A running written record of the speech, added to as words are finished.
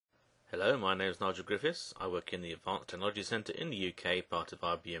Hello, my name is Nigel Griffiths. I work in the Advanced Technology Centre in the UK, part of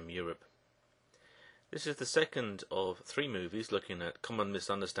IBM Europe. This is the second of 3 movies looking at common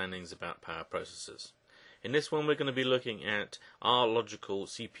misunderstandings about power processors. In this one we're going to be looking at, are logical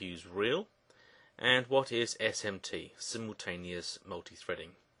CPUs real? And what is SMT, simultaneous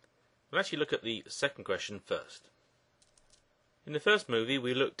multi-threading? We'll actually look at the second question first. In the first movie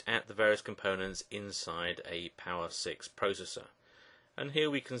we looked at the various components inside a PowerBasics processor. And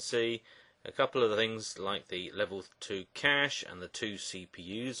here we can see a couple of things like the level 2 cache and the 2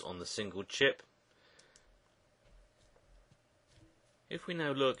 CPUs on the single chip. If we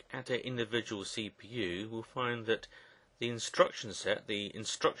now look at an individual CPU, we'll find that the instruction set, the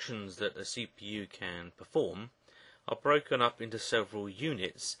instructions that a CPU can perform, are broken up into several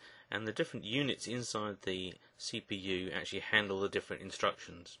units, and the different units inside the CPU actually handle the different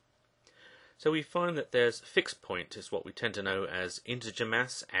instructions. So we find that there's fixed point, is what we tend to know as integer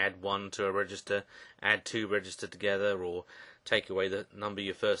mass, add 1 to a register, add 2 registers together, or take away the number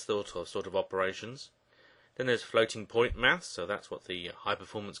you first thought of sort of operations. Then there's floating point math, so that's what the high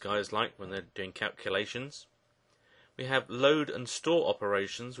performance guys like when they're doing calculations. We have load and store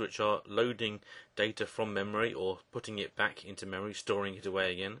operations, which are loading data from memory or putting it back into memory, storing it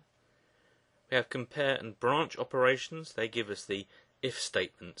away again. We have compare and branch operations. They give us the if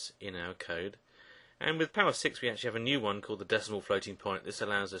statements in our code. And with PowerBasics we actually have a new one called the decimal floating point. This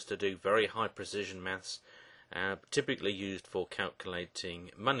allows us to do very high precision maths, typically used for calculating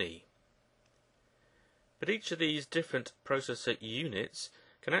money. But each of these different processor units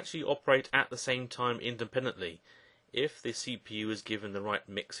can actually operate at the same time independently if the CPU is given the right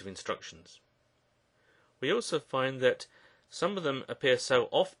mix of instructions. We also find that some of them appear so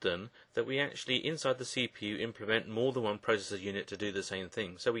often that we actually, inside the CPU, implement more than one processor unit to do the same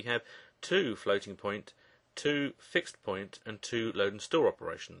thing. So we have 2 floating point, 2 fixed point, and 2 load and store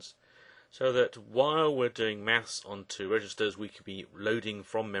operations. So that while we're doing maths on 2 registers, we could be loading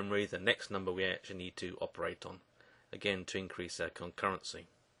from memory the next number we actually need to operate on, again to increase our concurrency.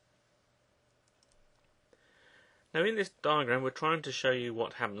 Now in this diagram we're trying to show you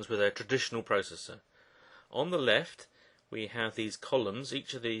what happens with a traditional processor. On the left we have these columns.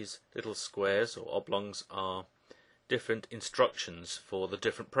 Each of these little squares or oblongs are different instructions for the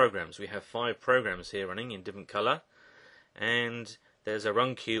different programs. We have 5 programs here running in different colour, and there's a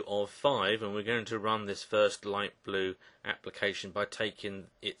run queue of 5, and we're going to run this first light blue application by taking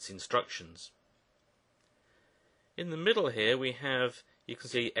its instructions. In the middle here we have, you can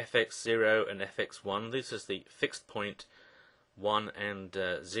see FX0 and FX1. This is the fixed point 1 and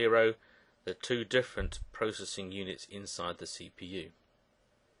 0. The 2 different processing units inside the CPU.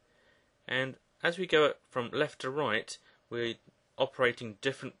 And as we go from left to right, we're operating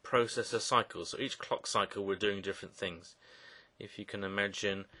different processor cycles. So each clock cycle we're doing different things. If you can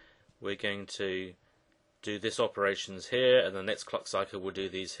imagine, we're going to do this operations here, and the next clock cycle we'll do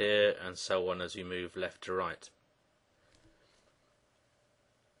these here, and so on as we move left to right.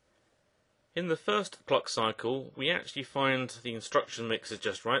 In the first clock cycle, we actually find the instruction mix is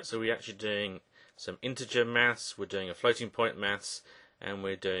just right, so we're actually doing some integer maths, we're doing a floating point maths, and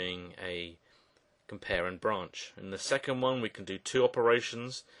we're doing a compare and branch. In the second one, we can do 2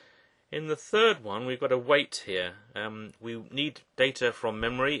 operations. In the third one, we've got a wait here. We need data from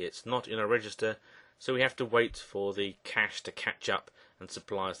memory, it's not in a register, so we have to wait for the cache to catch up and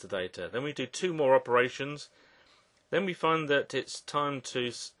supply us the data. Then we do 2 more operations. Then we find that it's time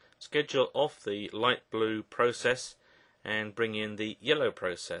to schedule off the light blue process and bring in the yellow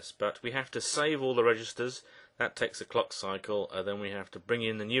process, but we have to save all the registers. That takes a clock cycle, and then we have to bring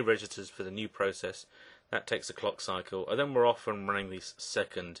in the new registers for the new process. That takes a clock cycle, and then we're off and running the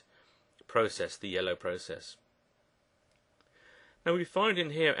second process, the yellow process. Now we find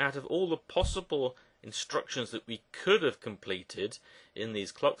in here, out of all the possible instructions that we could have completed in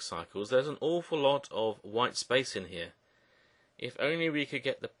these clock cycles, there's an awful lot of white space in here. If only we could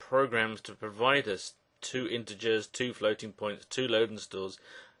get the programs to provide us 2 integers, 2 floating points, 2 load and stores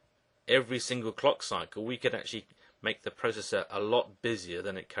every single clock cycle, we could actually make the processor a lot busier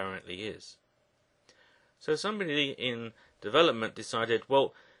than it currently is. So somebody in development decided,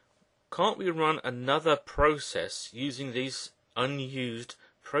 well, can't we run another process using these unused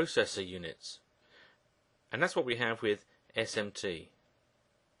processor units? And that's what we have with SMT,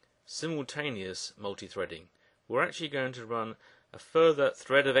 simultaneous multi-threading. We're actually going to run a further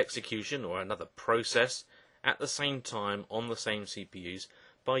thread of execution, or another process, at the same time on the same CPUs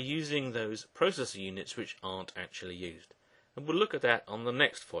by using those processor units which aren't actually used. And we'll look at that on the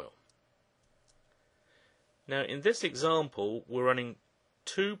next foil. Now in this example we're running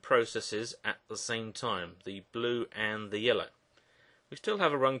 2 processes at the same time, the blue and the yellow. We still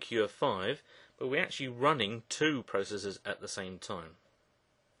have a run queue of 5, but we're actually running 2 processes at the same time.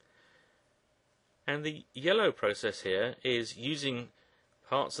 And the yellow process here is using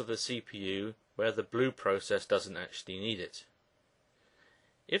parts of the CPU where the blue process doesn't actually need it.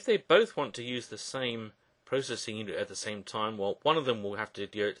 If they both want to use the same processing unit at the same time, well, one of them will have to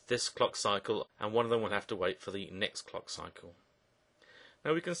do it this clock cycle and one of them will have to wait for the next clock cycle.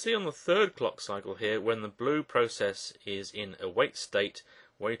 Now we can see on the third clock cycle here, when the blue process is in a wait state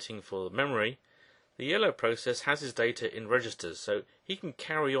waiting for the memory, the yellow process has his data in registers, so he can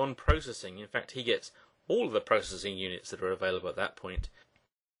carry on processing. In fact, he gets all of the processing units that are available at that point.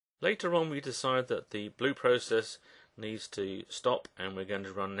 Later on we decide that the blue process needs to stop and we're going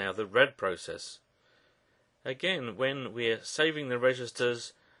to run now the red process. Again, when we're saving the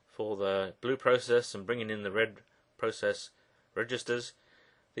registers for the blue process and bringing in the red process registers,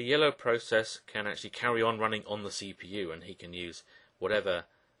 the yellow process can actually carry on running on the CPU and he can use whatever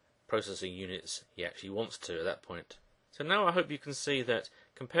processing units he actually wants to at that point. So now I hope you can see that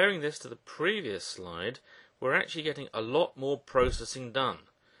comparing this to the previous slide, we're actually getting a lot more processing done.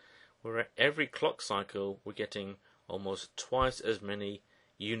 Where at every clock cycle we're getting almost twice as many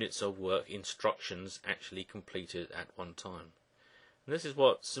units of work, instructions actually completed at one time. And this is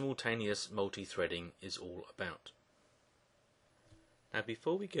what simultaneous multi-threading is all about. Now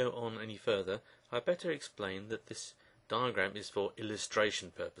before we go on any further, I better explain that this diagram is for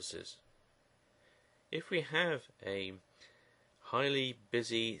illustration purposes. If we have a highly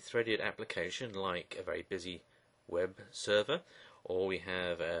busy threaded application like a very busy web server, or we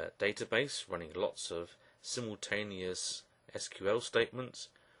have a database running lots of simultaneous SQL statements,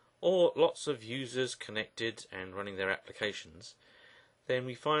 or lots of users connected and running their applications, then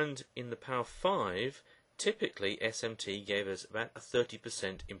we find in the Power 5 typically SMT gave us about a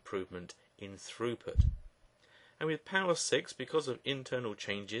 30% improvement in throughput. And with Power 6, because of internal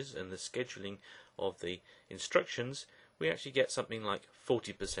changes and the scheduling of the instructions, we actually get something like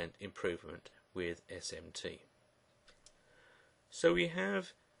 40% improvement with SMT. So we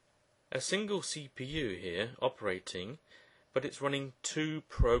have a single CPU here operating, but it's running 2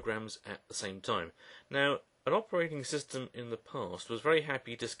 programs at the same time. Now, an operating system in the past was very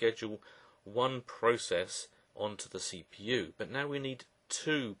happy to schedule 1 process onto the CPU, but now we need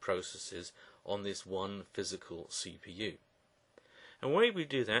 2 processes on this 1 physical CPU. And the way we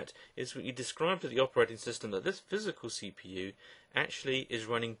do that is we describe to the operating system that this physical CPU actually is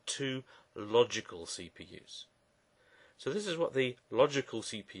running 2 logical CPUs. So this is what the logical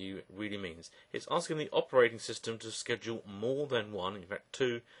CPU really means. It's asking the operating system to schedule more than 1, in fact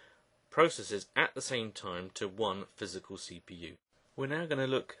 2, processes at the same time to 1 physical CPU. We're now going to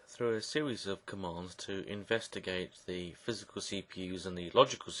look through a series of commands to investigate the physical CPUs and the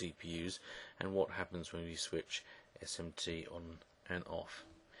logical CPUs and what happens when we switch SMT on and off.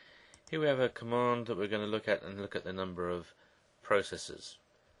 Here we have a command that we're going to look at and look at the number of processors.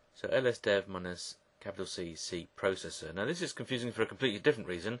 So lsdev minus C processor. Now this is confusing for a completely different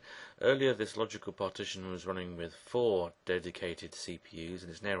reason. Earlier this logical partition was running with 4 dedicated CPUs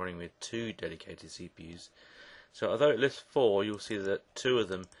and it's now running with 2 dedicated CPUs. So although it lists 4, you'll see that 2 of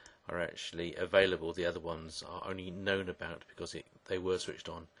them are actually available. The other ones are only known about because they were switched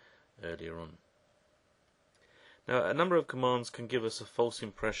on earlier on. Now a number of commands can give us a false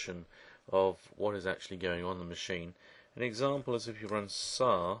impression of what is actually going on in the machine. An example is if you run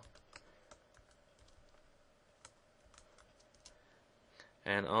SAR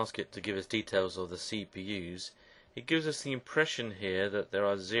and ask it to give us details of the CPUs, it gives us the impression here that there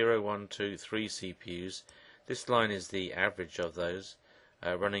are 0, 1, 2, 3 CPUs. This line is the average of those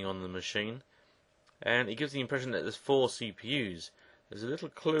running on the machine, and it gives the impression that there's 4 CPUs. There's a little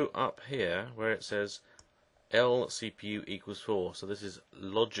clue up here where it says L CPU equals 4, so this is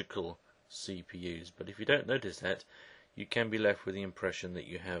logical CPUs, but if you don't notice that, you can be left with the impression that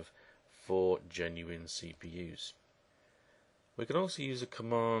you have 4 genuine CPUs. We can also use a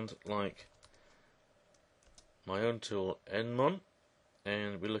command like my own tool nmon,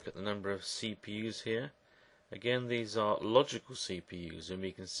 and we look at the number of CPUs here. Again, these are logical CPUs, and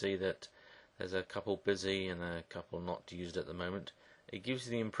we can see that there's a couple busy and a couple not used at the moment. It gives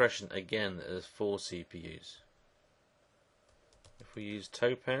you the impression again that there's 4 CPUs. If we use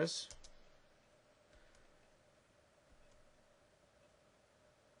Topaz,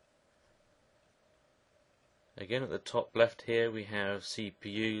 again at the top left here we have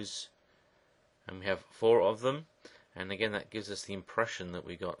CPUs and we have 4 of them, and again that gives us the impression that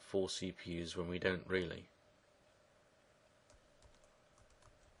we got 4 CPUs when we don't really.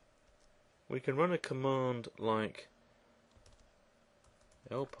 We can run a command like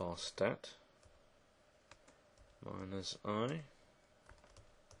lparstat -i,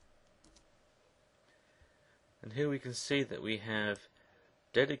 And here we can see that we have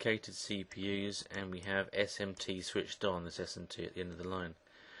dedicated CPUs and we have SMT switched on, this SMT at the end of the line.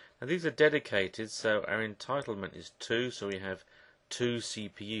 Now these are dedicated, so our entitlement is 2, so we have 2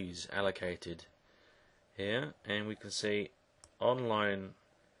 CPUs allocated here, and we can see online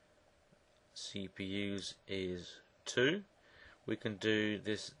CPUs is 2. We can do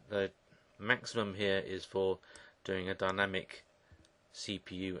this, the maximum here is for doing a dynamic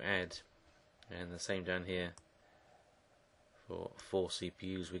CPU add, and the same down here for 4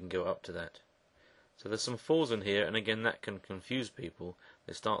 CPUs, we can go up to that. So there's some 4s in here, and again that can confuse people.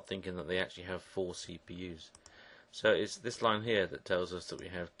 They start thinking that they actually have 4 CPUs. So it's this line here that tells us that we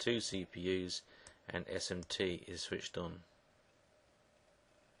have 2 CPUs and SMT is switched on.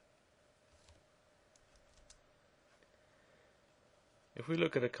 If we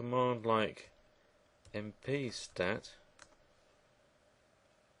look at a command like mpstat,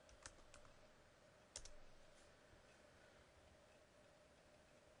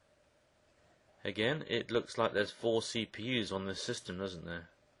 again, it looks like there's 4 CPUs on this system, doesn't there?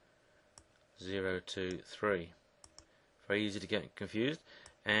 0, 2, 3. Very easy to get confused.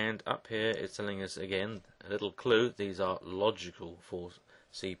 And up here it's telling us again a little clue, these are logical 4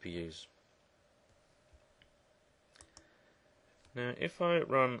 CPUs. Now if I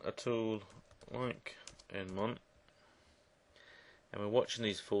run a tool like Nmon and we're watching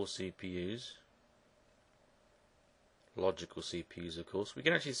these 4 CPUs, logical CPUs of course, we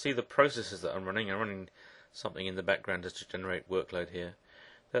can actually see the processes that I'm running. I'm running something in the background just to generate workload here,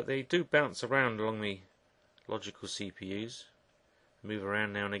 that they do bounce around along the logical CPUs, move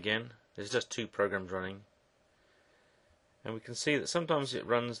around now and again. There's just 2 programs running, and we can see that sometimes it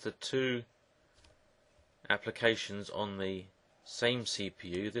runs the 2 applications on the same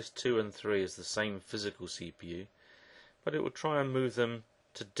CPU. This 2 and 3 is the same physical CPU, but it will try and move them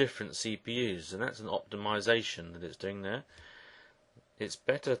to different CPUs, and that's an optimization that it's doing there. It's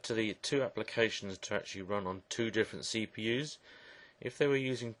better to the 2 applications to actually run on 2 different CPUs. If they were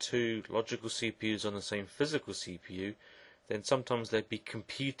using 2 logical CPUs on the same physical CPU, then sometimes they'd be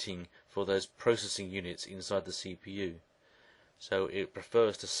competing for those processing units inside the CPU. So it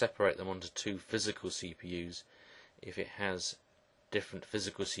prefers to separate them onto 2 physical CPUs if it has different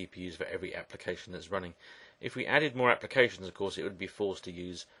physical CPUs for every application that's running. If we added more applications, of course, it would be forced to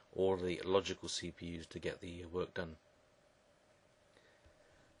use all of the logical CPUs to get the work done.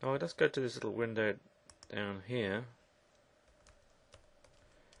 Now let's go to this little window down here,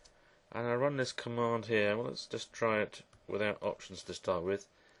 and I run this command here. Well, let's just try it without options to start with.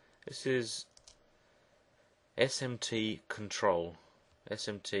 This is SMT control,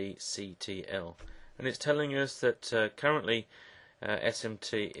 SMT-CTL, and it's telling us that currently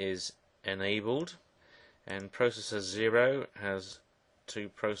SMT is enabled, and processor 0 has 2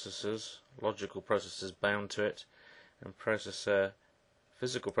 processors, logical processors bound to it, and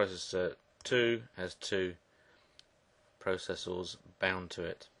physical processor 2 has 2 processors bound to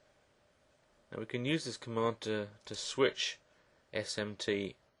it. Now we can use this command to switch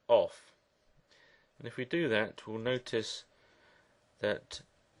SMT off, and if we do that, we'll notice that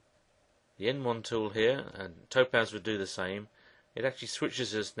the Nmon tool here, and Topaz would do the same, it actually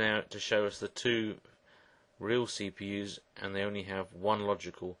switches us now to show us the 2 real CPUs, and they only have 1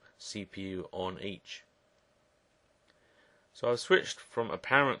 logical CPU on each. So I've switched from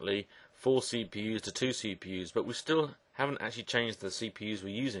apparently 4 CPUs to 2 CPUs, but we still haven't actually changed the CPUs we're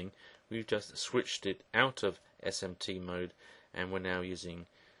using. We've just switched it out of SMT mode, and we're now using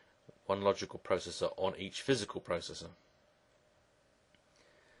 1 logical processor on each physical processor.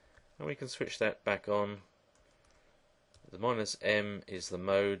 And we can switch that back on. The -M is the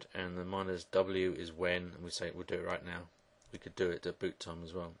mode, and the -W is when, and we say we'll do it right now. We could do it at boot time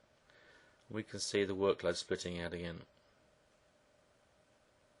as well. We can see the workload splitting out again.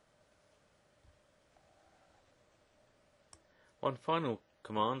 One final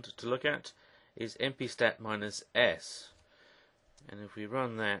command to look at is mpstat -s, and if we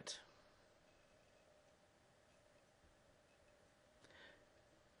run that,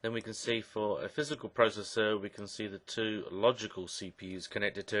 then we can see for a physical processor we can see the 2 logical CPUs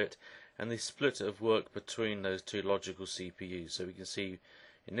connected to it, and the split of work between those 2 logical CPUs. So we can see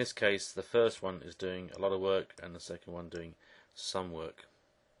in this case the first one is doing a lot of work and the second one doing some work.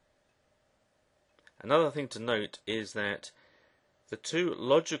 Another thing to note is that the 2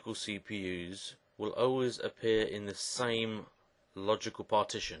 logical CPUs will always appear in the same logical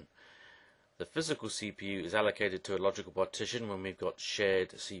partition. The physical CPU is allocated to a logical partition when we've got shared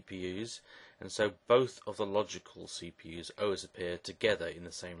CPUs, and so both of the logical CPUs always appear together in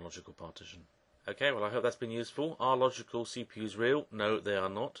the same logical partition. Okay, well I hope that's been useful. Are logical CPUs real? No, they are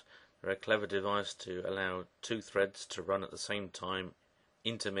not. a very clever device to allow two threads to run at the same time,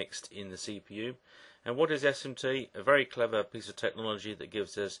 intermixed in the CPU. And what is SMT? A very clever piece of technology that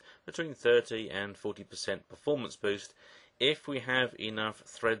gives us between 30 and 40% performance boost if we have enough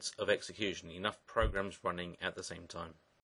threads of execution, enough programs running at the same time.